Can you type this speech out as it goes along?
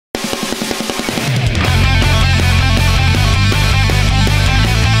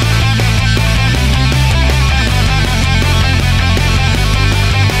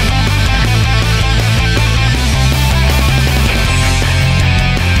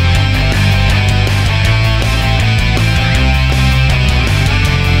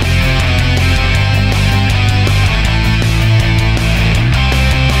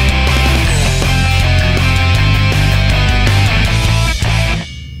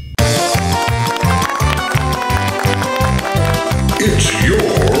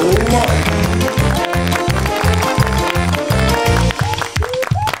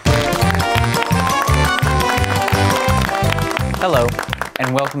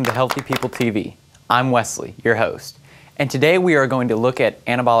and welcome to Healthy People TV. I'm Wesley, your host, and today we are going to look at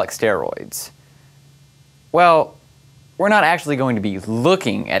anabolic steroids. Well, we're not actually going to be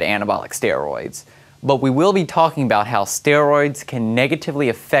looking at anabolic steroids, but we will be talking about how steroids can negatively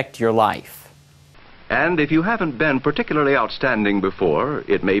affect your life. And if you haven't been particularly outstanding before,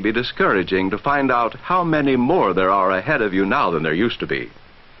 it may be discouraging to find out how many more there are ahead of you now than there used to be.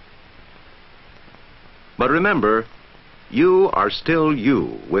 But remember, you are still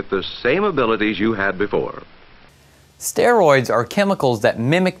you with the same abilities you had before. Steroids are chemicals that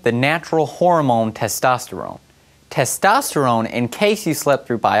mimic the natural hormone testosterone. Testosterone, in case you slept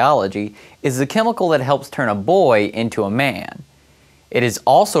through biology, is the chemical that helps turn a boy into a man. It is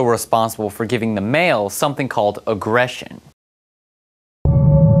also responsible for giving the male something called aggression.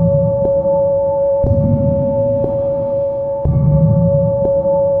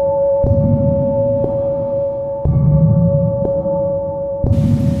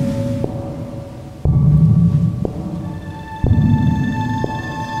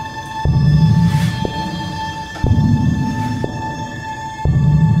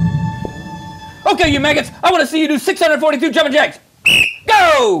 Okay, you maggots, I want to see you do 642 jumping jacks.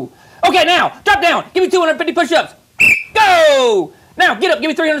 Go! Okay, now, drop down. Give me 250 push-ups. Go! Now, get up. Give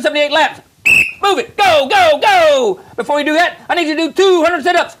me 378 laps. Move it. Go, go, go! Before you do that, I need you to do 200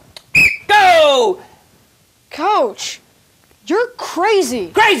 sit-ups. Go! Coach, you're crazy.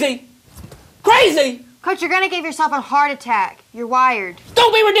 Crazy? Crazy? Coach, you're gonna give yourself a heart attack. You're wired.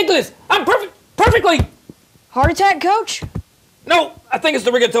 Don't be ridiculous. I'm perfectly... Heart attack, Coach? No, I think it's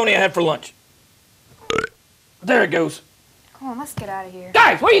the rigatoni I had for lunch. There it goes. Come on, let's get out of here.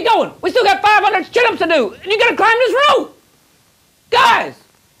 Guys, where are you going? We still got 500 sit-ups to do, and you gotta climb this rope. Guys!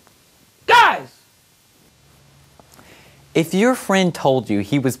 Guys! If your friend told you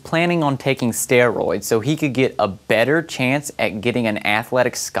he was planning on taking steroids so he could get a better chance at getting an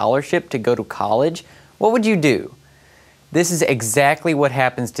athletic scholarship to go to college, what would you do? This is exactly what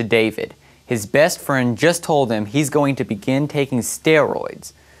happens to David. His best friend just told him he's going to begin taking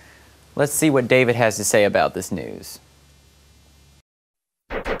steroids. Let's see what David has to say about this news.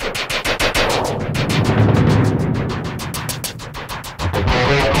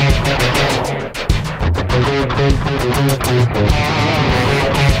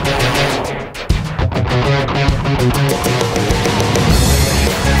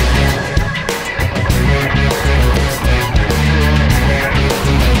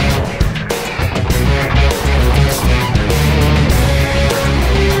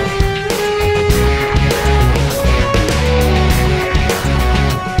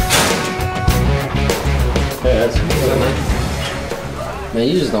 Man,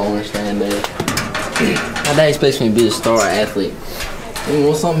 you just don't understand, man. My dad expects me to be a star athlete. You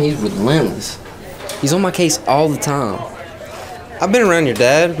want something? He's relentless. He's on my case all the time. I've been around your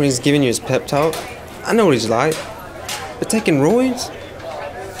dad when he's giving you his pep talk. I know what he's like. But taking roids?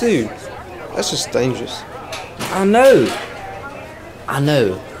 Dude, that's just dangerous. I know.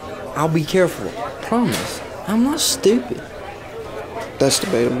 I'll be careful. Promise. I'm not stupid. That's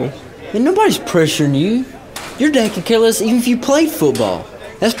debatable. Man, nobody's pressuring you. Your dad could care less even if you played football.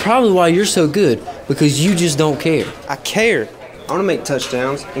 That's probably why you're so good, because you just don't care. I care. I want to make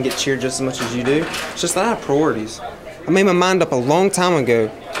touchdowns and get cheered just as much as you do. It's just that I have priorities. I made my mind up a long time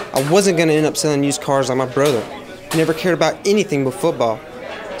ago. I wasn't going to end up selling used cars like my brother. He never cared about anything but football.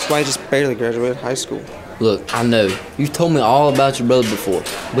 That's why I just barely graduated high school. Look, I know. You've told me all about your brother before,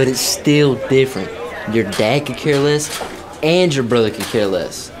 but it's still different. Your dad could care less, and your brother could care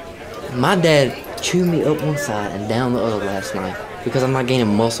less. My dad chewed me up one side and down the other last night because I'm not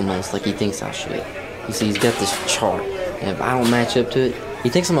gaining muscle mass like he thinks I should. You see, he's got this chart, and if I don't match up to it, he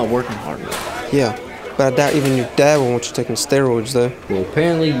thinks I'm not working hard enough. Yeah, but I doubt even your dad will want you taking steroids, though. Well,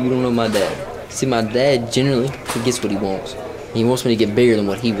 apparently you don't know my dad. See, my dad, generally, he gets what he wants. He wants me to get bigger than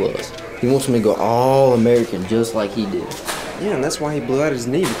what he was. He wants me to go all-American just like he did. Yeah, and that's why he blew out his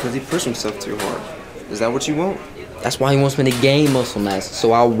knee, because he pushed himself too hard. Is that what you want? That's why he wants me to gain muscle mass,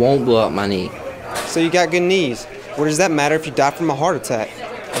 so I won't blow out my knee. So you got good knees. What does that matter if you die from a heart attack?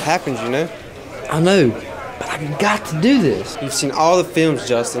 It happens, you know? I know, but I got to do this. You've seen all the films,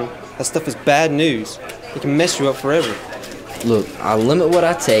 Justin. That stuff is bad news. It can mess you up forever. Look, I limit what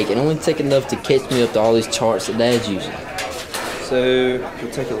I take and only take enough to catch me up to all these charts that Dad's using. So,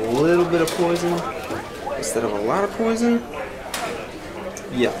 you take a little bit of poison instead of a lot of poison?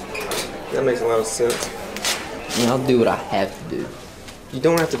 Yeah, that makes a lot of sense. And I'll do what I have to do. You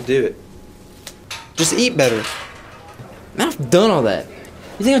don't have to do it. Just eat better. Man, I've done all that.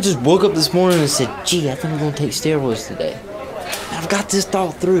 You think I just woke up this morning and said, gee, I think I'm gonna take steroids today? Man, I've got this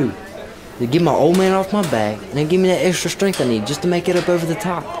thought through. to get my old man off my back and then give me that extra strength I need just to make it up over the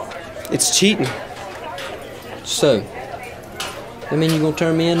top. It's cheating. So, that mean you gonna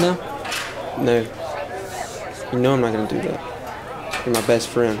turn me in now? No. You know I'm not gonna do that. You're my best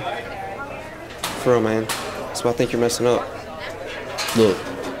friend. For real, man. So I think you're messing up. Look,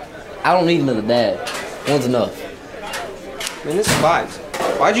 I don't need another dad. One's enough. Man, this bites.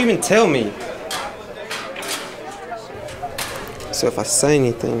 Why'd you even tell me? So if I say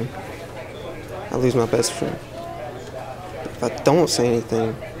anything, I lose my best friend. But if I don't say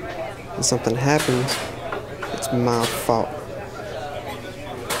anything and something happens, it's my fault.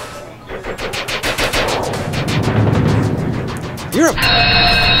 You're a...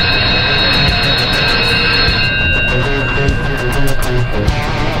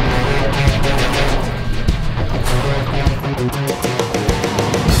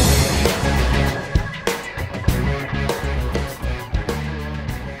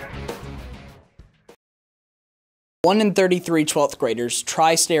 One in 33 12th graders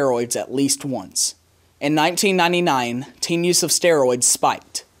try steroids at least once. In 1999, teen use of steroids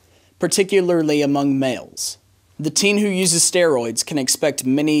spiked, particularly among males. The teen who uses steroids can expect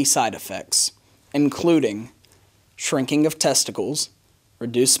many side effects, including shrinking of testicles,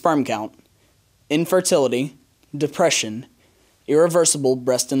 reduced sperm count, infertility, depression, irreversible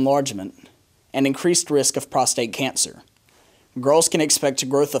breast enlargement, and increased risk of prostate cancer. Girls can expect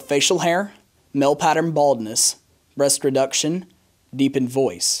growth of facial hair, male pattern baldness, breast reduction, deepened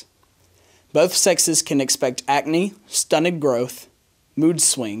voice. Both sexes can expect acne, stunted growth, mood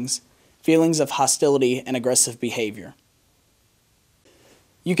swings, feelings of hostility, and aggressive behavior.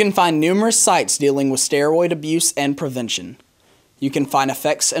 You can find numerous sites dealing with steroid abuse and prevention. You can find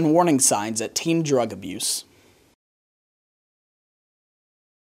effects and warning signs at teen drug abuse.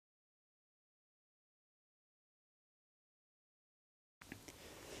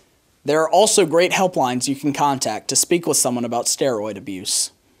 There are also great helplines you can contact to speak with someone about steroid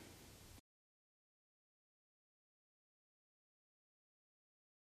abuse.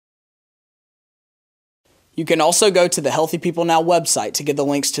 You can also go to the Healthy People Now website to get the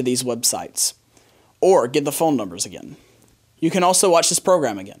links to these websites, or get the phone numbers again. You can also watch this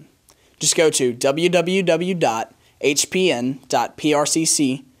program again. Just go to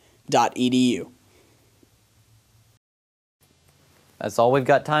www.hpn.prcc.edu. That's all we've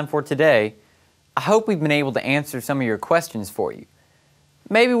got time for today. I hope we've been able to answer some of your questions for you.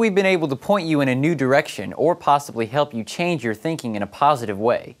 Maybe we've been able to point you in a new direction or possibly help you change your thinking in a positive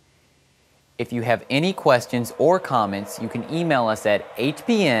way. If you have any questions or comments, you can email us at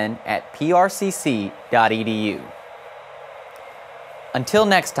hpn@prcc.edu. Until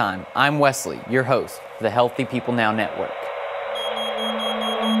next time, I'm Wesley, your host for the Healthy People Now Network.